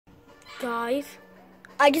Guys,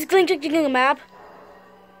 I just glinched the map.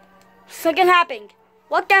 Something happened.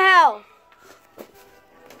 What the hell?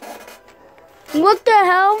 What the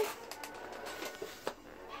hell?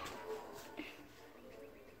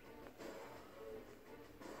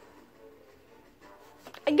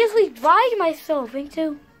 I guess we revived myself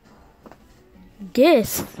into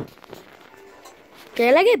this.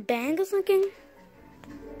 Did I get banged or something?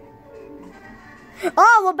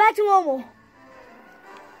 Oh, we're back to normal.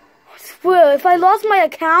 I swear, if I lost my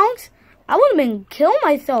account, I would have been killing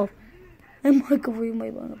myself. I'm like read my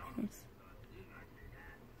pants.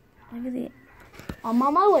 Look at it. I'm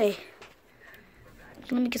on my way.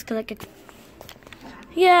 Let me just collect it.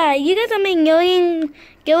 Yeah, you guys are making million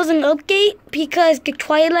girls an update because the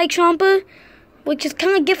Twilight Chomper, which is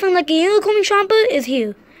kind of different like a unicorn chomper, is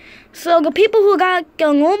here. So the people who got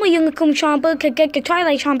the normal unicorn chomper could get the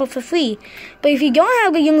Twilight Chomper for free. But if you don't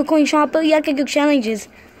have the unicorn chomper, you have to do challenges.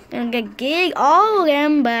 And I get all of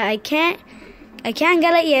them, but I can't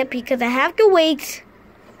get it yet because I have to wait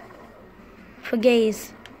for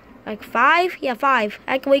days. Like 5? Yeah, 5.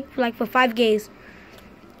 I have to wait for 5 days.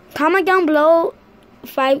 Comment down below.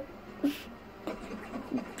 5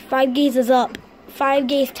 days is up. 5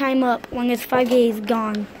 days time up when it's 5 days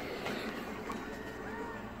gone.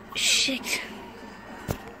 Shit.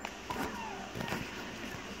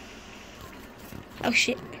 Oh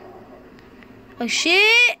shit. Oh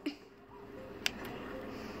shit.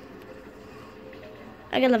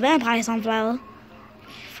 I got a vampire sunflower.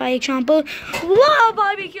 Fire chomper. Wow,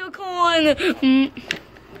 barbecue corn.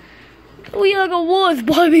 We like a wolf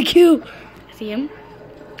barbecue. See him?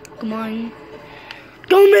 Come on.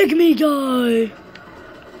 Don't make me die.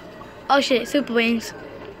 Oh shit, super wings.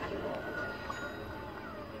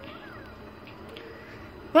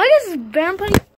 Why is vampire